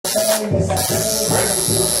What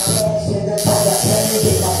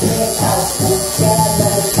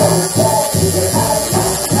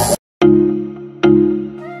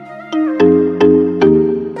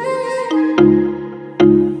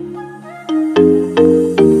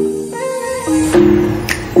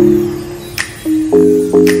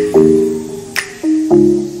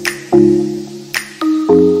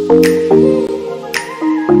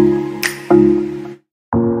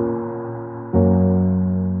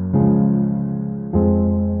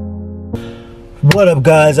up,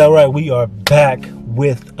 guys? All right, we are back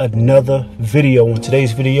with another video. In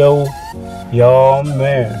today's video, y'all,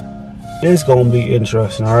 man, it's gonna be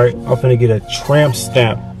interesting. All right, I'm gonna get a tramp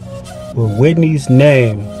stamp with Whitney's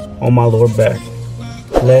name on my lower back.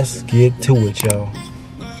 Let's get to it, y'all.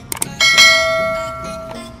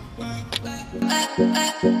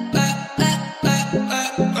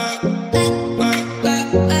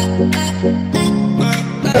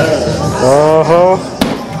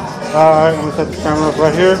 Alright, I'm gonna set the camera up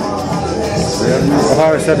right here. I've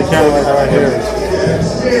already set the camera up right here.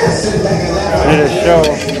 I need to show.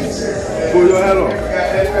 Pull your hat on.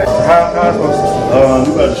 How am I supposed to?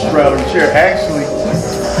 You got to straddle the chair. Actually,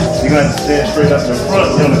 you got to stand straight up in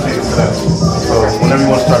front. You only take it back. So whenever you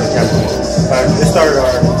want to start the camera. Alright, it started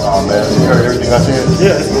already. Oh man, you heard everything I said?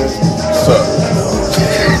 Yeah, it's good. What's up?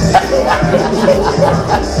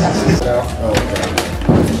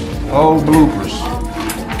 Okay. Oh, bloopers.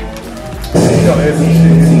 You know,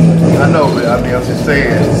 I know, but I mean, I'm just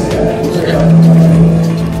saying.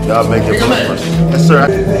 Y'all make it bloopers. Yes, sir.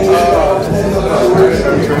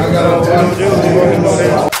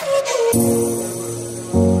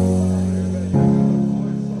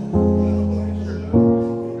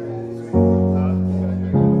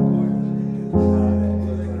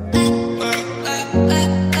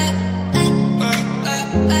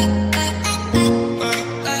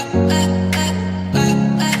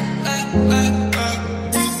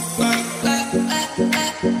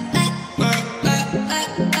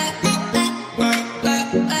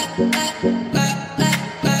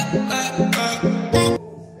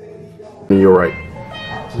 You're right.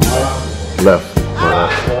 Left.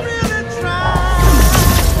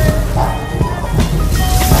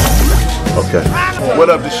 Okay. What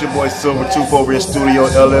up? This your boy Silvertooth over in Studio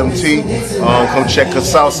LMT. Come check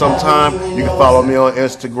us out sometime. You can follow me on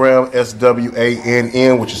Instagram,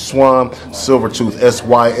 SWANN, which is Swan Silvertooth,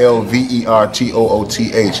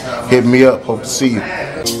 SYLVERTOOTH. Hit me up. Hope to see you.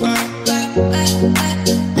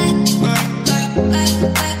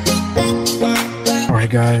 Alright,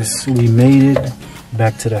 guys, we made it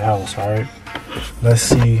back to the house. Alright, let's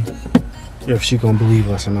see if she gonna believe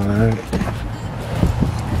us or not. Alright.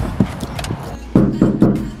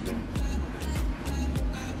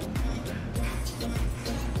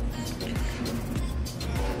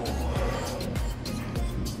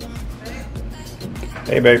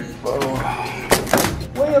 Hey, babe.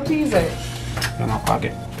 Where your keys at? In my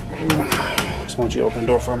pocket. Just want you to open the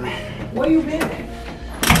door for me. Where you been at?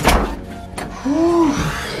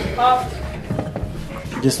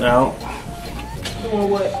 Just out. Doing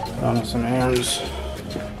what? On some errands.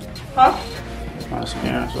 Huh? On some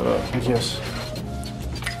errands. Just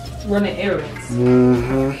Running errands. You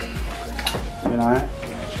know,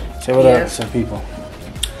 say what up to people.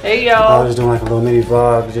 Hey, I y'all. was doing like a little mini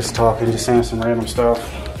vlog, just talking, just saying some random stuff.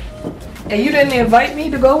 And you didn't invite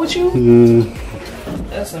me to go with you?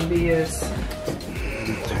 That's some BS.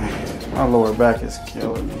 My lower back is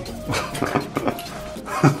killing me.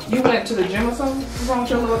 You went to the gym or something? What's wrong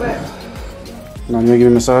with your lower back? You want me to give you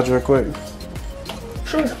a massage real quick?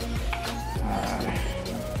 Sure.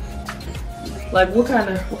 Like what kind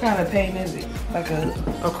of pain is it? Like a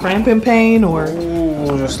cramping pain or?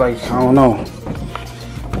 Ooh, just like, I don't know.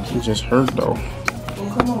 It just hurt though. Oh,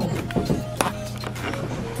 come on.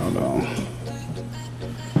 Hold on.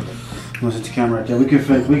 Let's hit the camera right there. We can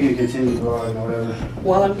continue vlogging or whatever.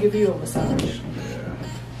 Well, I'm giving you a massage. Yeah.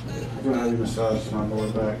 I'm gonna have you massage my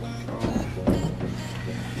lower back.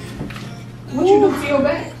 What you do to your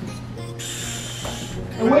back?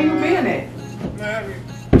 And where you been at?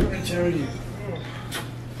 Let me tell you.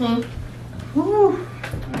 Whew.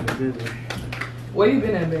 Where you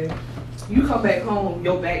been at, babe? You come back home,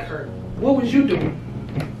 your back hurt. What was you doing?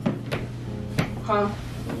 Huh?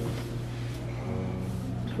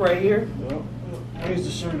 Right here? Yep. I used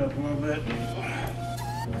the shirt up a little bit.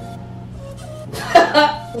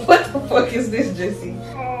 What the fuck is this, Jessie?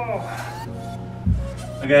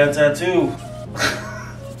 I got a tattoo.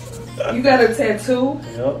 You got a tattoo?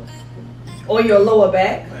 Yep. On your lower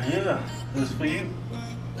back? Yeah, this is for you.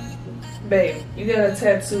 Babe, you got a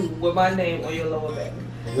tattoo with my name on your lower back.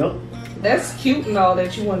 Yep. That's cute and all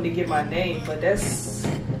that you wanted to get my name, but that's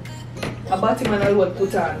a Batman I would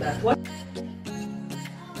put on that. What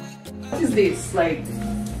is this? Like,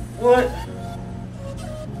 What?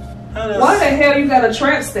 why the hell you got a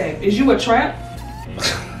tramp stamp? Is you a tramp?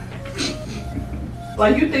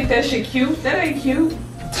 Like, you think that shit cute? That ain't cute.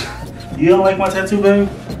 You don't like my tattoo, babe?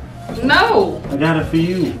 No. I got it for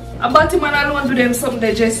you. A Batman I want to do them something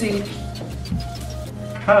that Jessie.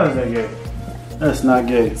 How is that gay? That's not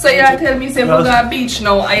gay. So you tell me say we go to beach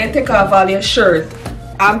now and you take off all your shirt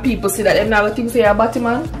and people see that them now think say you're a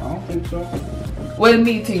Batman? I don't think so. Well,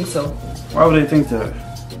 me think so. Why would they think that?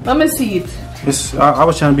 Let me see it. I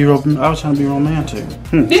was trying to be romantic.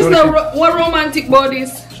 This no what romantic about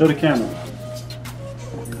this? Show the camera.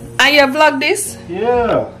 And you vlog this?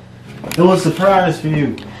 Yeah. It was a surprise for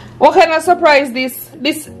you. What kind of surprise this?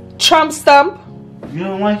 This Tramp stamp? You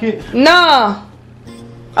don't like it? Nah.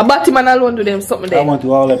 A Batman alone do them something there. I went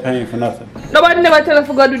through all that pain for nothing. Nobody never tell me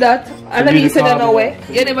to go do that. And then you said that no way.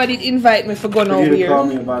 You never did invite me for go nowhere. You call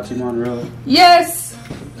me a Batman, really? Yes.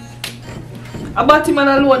 A Batman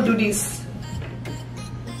alone do this.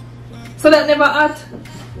 So that never hurt?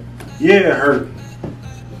 Yeah, it hurt.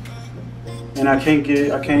 And I can't erase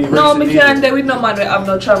no, it. No, I can't do with no man I have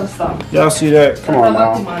no Tramp stamp. Y'all see that? Come on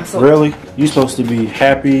now. Really? You supposed to be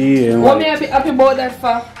happy and what me I be happy about that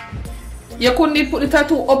for? You couldn't put the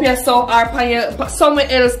tattoo up yourself or somewhere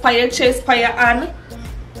else, by your chest, by your hand,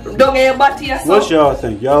 down your body yourself. What y'all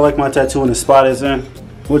think? Y'all like my tattoo and the spot is in?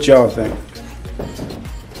 What y'all think?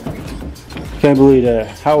 Can't believe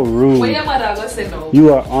that. How rude. Well, your mother gonna say no.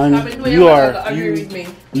 You are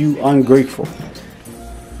you ungrateful.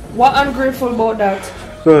 What ungrateful about that?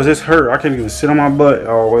 Because it's hurt. I can't even sit on my butt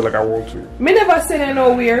all the way like I want to. Me never send it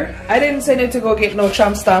nowhere. I didn't send it to go get no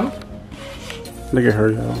Tramp stamp. Look at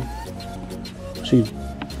her, y'all.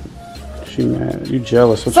 She mad. You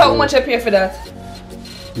jealous. So how much I pay for that?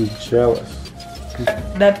 You jealous.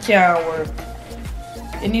 That can't work.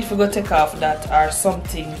 You need to go take off that or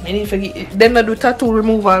something. You need to get them to do tattoo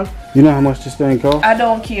removal. You know how much this thing costs? I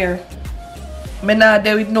don't care. Me not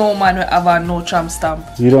there with no man who have a no Tramp stamp.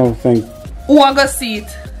 You don't think? Who want to see it?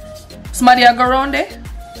 Somebody I go around there?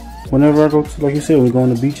 Whenever I go to, like you said, we go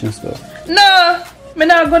on the beach and stuff. No, me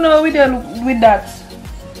not gonna with that.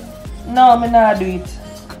 No, me not do it.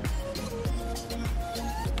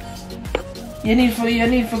 You need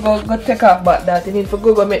to go take off back that. You need to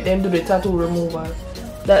go make them do the tattoo removal.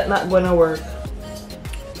 That's not gonna work.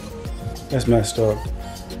 That's messed up.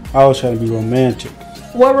 I was trying to be romantic.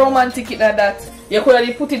 What romantic is that? You could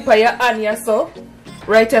have put it by your hand, yes, so.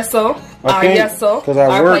 Right, yes, so. Or yes, so. Or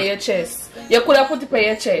by your chest. You could have put it by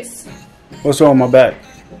your chest. What's wrong with my back?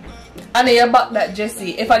 And then your back, that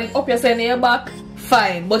Jessie. If I did up your side in your back,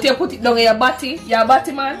 fine. But you put it down in your body. You're a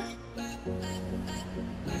body man.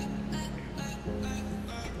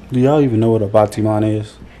 Do y'all even know what a Batman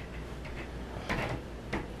is?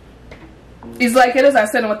 It's like it doesn't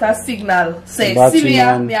send out a signal. Say, see me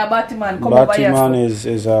a Batman, come over here. Batman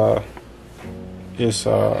is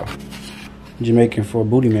Jamaican for a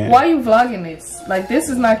booty man. Why are you vlogging this? Like, this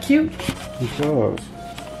is not cute. Because.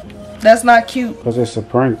 That's not cute. Because it's a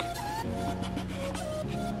prank.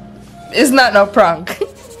 It's not a prank.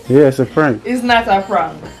 Yeah, it's a prank. It's not a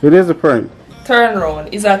prank. It is a prank. Turn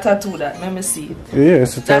around. It's a tattoo that. Let me see it. Yeah,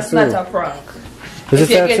 it's a tattoo. That's not a prank. It's a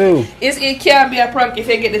tattoo. It can't be a prank if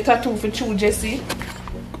you get the tattoo for you, Jessie.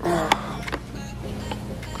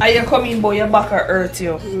 Are you coming, boy? Your back will hurt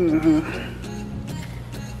you.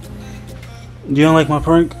 You don't like my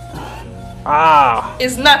prank? Ah!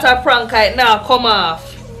 It's not a prank right now. Come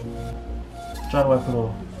off. Try to wipe it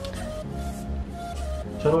off.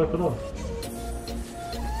 Try to wipe it off.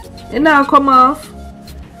 It now come off.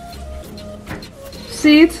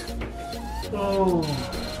 See it? Oh.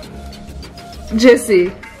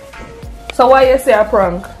 Jessie. So why you say a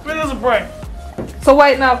prank? It is a prank. So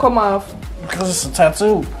why it now come off? Because it's a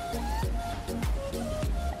tattoo.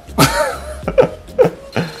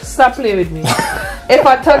 Stop playing with me. If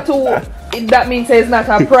a tattoo, that means it's not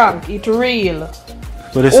a prank. It's real.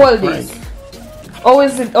 But it's all a prank. this. How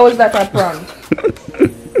is that a prank?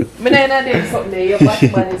 Me not doing something there. Your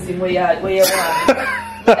Batman is in where you want.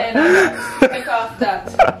 Take off that.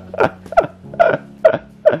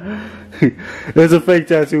 It's a fake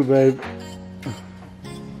tattoo, babe.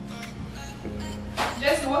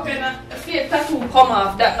 Just what kind of fake tattoo come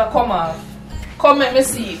off? That not come off. Come let me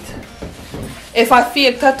see it. If a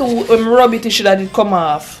fake tattoo, when I rub it, it should have come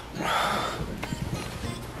off.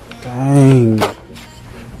 Dang.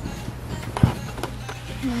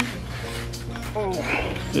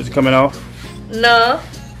 Is it coming off? No.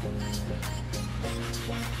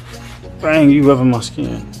 Dang, you rubbing my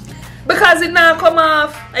skin. Because Cause it now come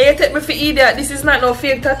off. And you take me for idiot. This is not no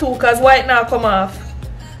fake tattoo cause why it now come off?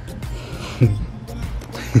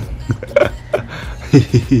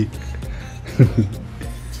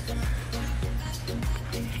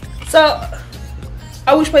 So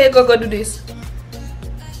I wish you go do this.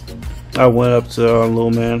 I went up to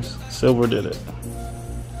little man. Silver did it.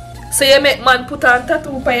 So you make man put on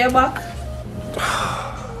tattoo on your back?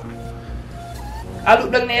 I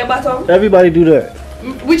look down your bottom? Everybody do that.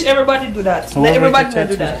 Which everybody do that? Oh, Everybody don't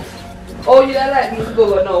do that. Oh, you don't like me to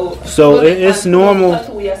go no. So it's normal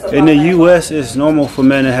in the US. It's normal for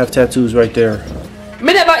men to have tattoos right there.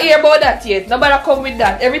 Me never hear about that yet. Nobody come with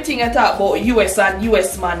that. Everything I talk about US and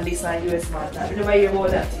US man this and US man that. Me never hear about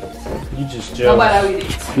that yet. You just jealous. Nobody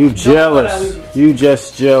with it. You jealous. You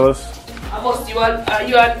just jealous. I must you are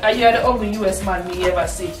the only US man me ever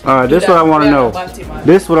see. Alright, this is what I want to know.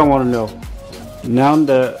 This is what I want to know. Now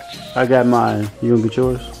that I got mine, you gonna get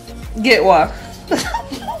yours? Get what?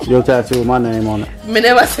 Your tattoo with my name on it. Me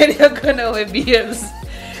never said you're gonna wear beers.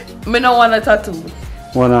 Me don't want a tattoo.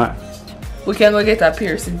 Why not? We can go get a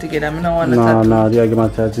piercing together. Me don't want a tattoo. No, you gotta get my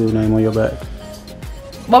tattoo name on your back.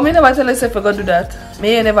 But me never tell you if I go do that.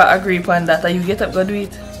 Me never agree upon that. And you get up go do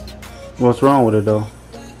it. What's wrong with it though?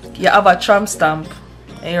 You have a tramp stamp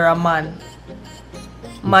and you're a man.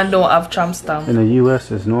 Man don't have tramp stamp. In the US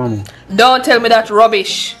it's normal. Don't tell me that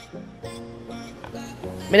rubbish.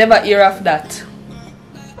 Me never hear of that.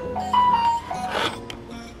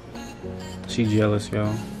 She jealous,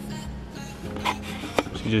 y'all.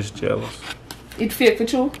 She just jealous. It fake for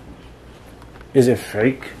you? Is it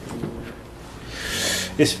fake?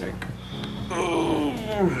 It's fake.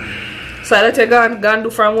 So that you gone do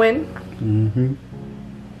from when? Mm-hmm.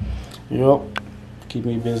 Yup. Keep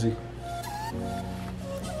me busy.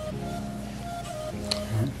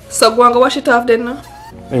 So go and go wash it off then, no?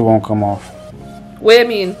 It won't come off. What do you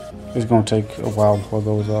mean? It's gonna take a while before it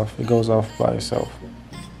goes off. It goes off by itself.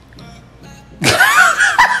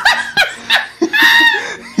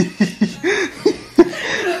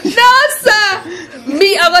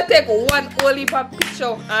 I'm gonna take one only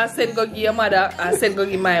picture and send go give your mother and send go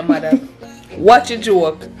give my mother. Watch it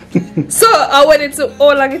joke. So when it's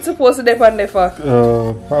how long it's supposed to depend there for?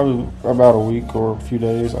 Probably about a week or a few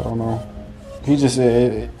days, I don't know. He just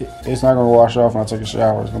said it's not gonna wash off when I take a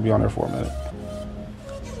shower. It's gonna be on there for a minute.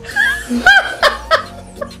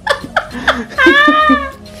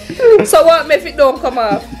 So what if it don't come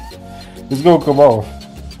off? It's gonna come off.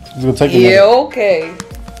 It's gonna take a minute. Yeah, okay.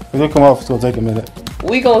 It's gonna come off, it's gonna take a minute.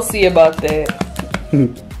 We gonna see about that.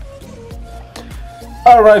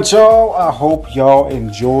 Alright y'all, I hope y'all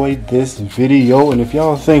enjoyed this video, and if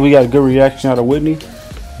y'all think we got a good reaction out of Whitney,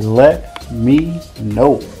 let me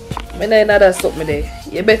know. Me know another something there.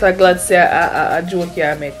 You better glad say a joke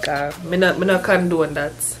you make. Me not condone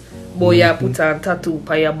that. Boy, you put on tattoo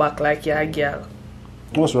on your back like you're a girl.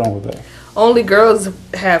 What's wrong with that? Only girls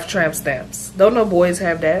have tramp stamps. Don't no boys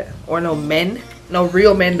have that, or no men. No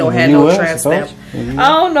real men don't have no tramp stamp. I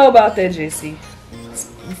don't know about that, Jessie.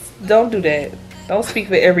 Don't do that. Don't speak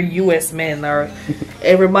for every US man or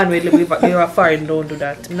every man we live with a foreign. Don't do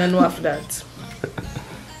that. I don't know after that.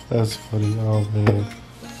 That's funny. Oh man.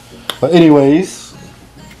 But anyways,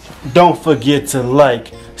 don't forget to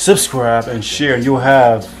like, subscribe, and share. You'll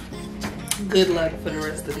have good luck for the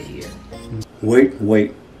rest of the year.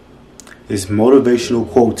 Wait. It's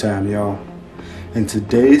motivational quote time, y'all. And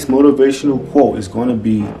today's motivational quote is going to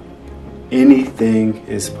be, anything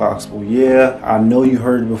is possible. Yeah, I know you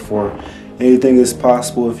heard it before. Anything is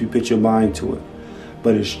possible if you put your mind to it.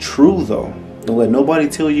 But it's true though. Don't let nobody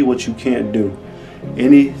tell you what you can't do.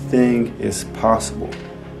 Anything is possible.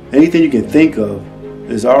 Anything you can think of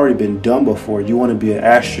has already been done before. You want to be an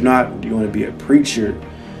astronaut, you want to be a preacher,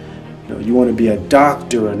 you want to be a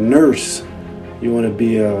doctor, a nurse, you want to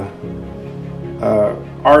be a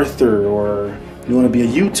Arthur, or you want to be a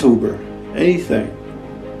YouTuber, anything.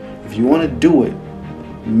 If you want to do it,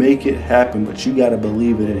 make it happen, but you got to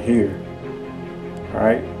believe it in here.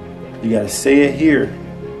 Alright? You got to say it here,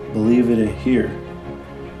 believe it in here,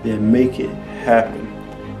 then make it happen.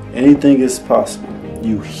 Anything is possible.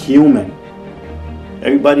 You human.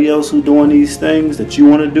 Everybody else who doing these things that you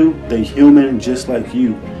want to do, they human just like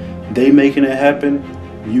you. They making it happen,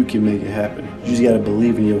 you can make it happen. You just got to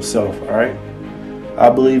believe in yourself, alright? I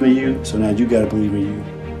believe in you, so now you got to believe in you.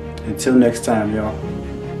 Until next time, y'all.